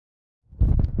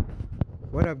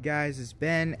What up, guys? It's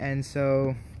Ben, and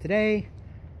so today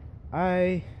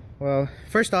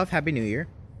first off, Happy New Year.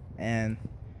 And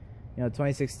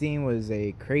 2016 was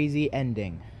a crazy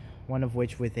ending, one of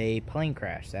which with a plane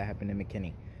crash that happened in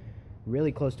McKinney,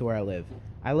 really close to where I live.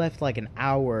 I left like an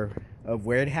hour of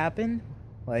where it happened,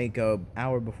 like an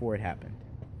hour before it happened.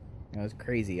 It was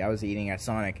crazy. I was eating at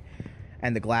Sonic,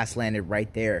 and the glass landed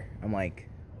right there. I'm like,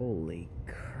 holy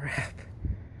crap.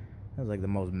 That was like the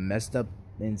most messed up,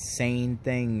 insane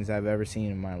things I've ever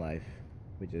seen in my life,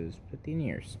 which is 15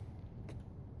 years.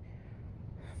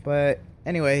 But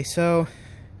anyway, so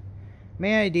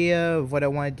my idea of what I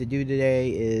wanted to do today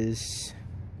is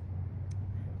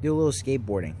do a little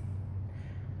skateboarding.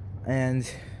 And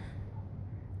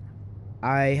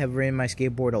I have ridden my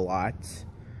skateboard a lot.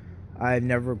 I've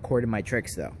never recorded my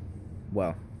tricks though.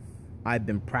 Well, I've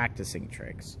been practicing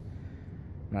tricks.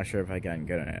 I'm not sure if I've gotten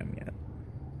good at them yet.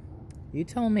 You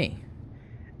tell me.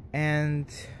 And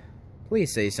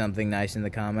please say something nice in the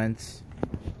comments.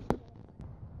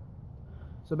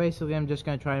 So basically, I'm just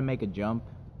going to try to make a jump,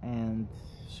 and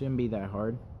shouldn't be that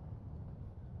hard.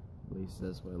 At least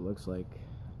that's what it looks like.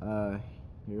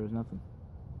 Here was nothing.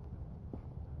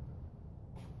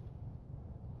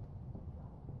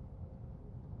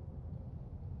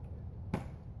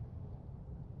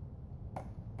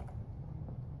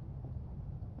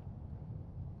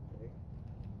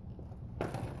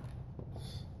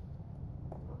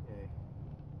 Okay.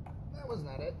 That was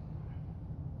not it.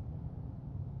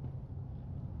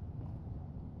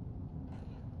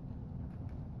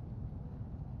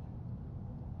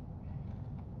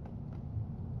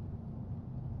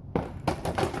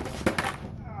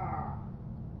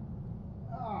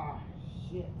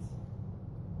 Shit.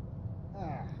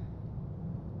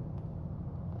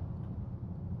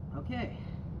 Okay.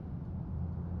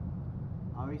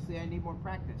 Obviously, I need more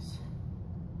practice.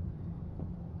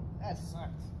 That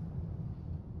sucks.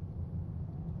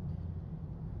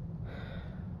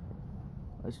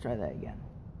 Let's try that again.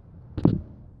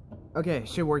 Okay,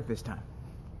 should work this time.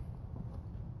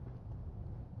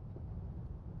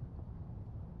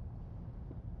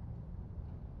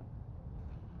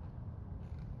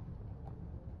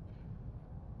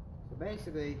 So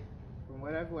basically, from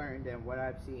what I've learned and what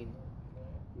I've seen,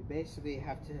 you basically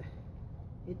have to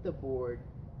hit the board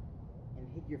and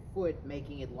hit your foot,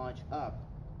 making it launch up.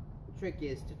 The trick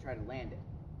is to try to land it.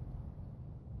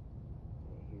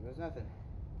 Okay, here goes nothing.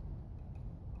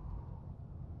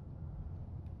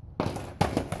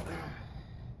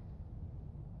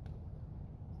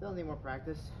 Still need more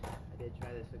practice. I did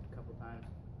try this a couple times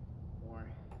more.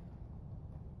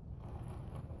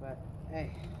 But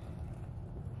hey,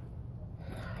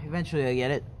 eventually I get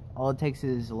it. All it takes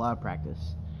is a lot of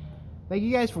practice. Thank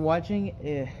you guys for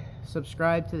watching.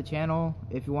 Subscribe to the channel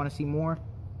if you want to see more.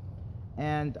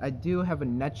 And I do have a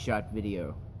nutshot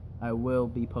video. I will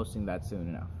be posting that soon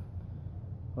enough.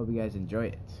 Hope you guys enjoy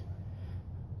it.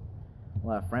 A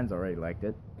lot of friends already liked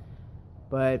it.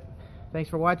 But thanks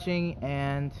for watching,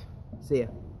 and see ya.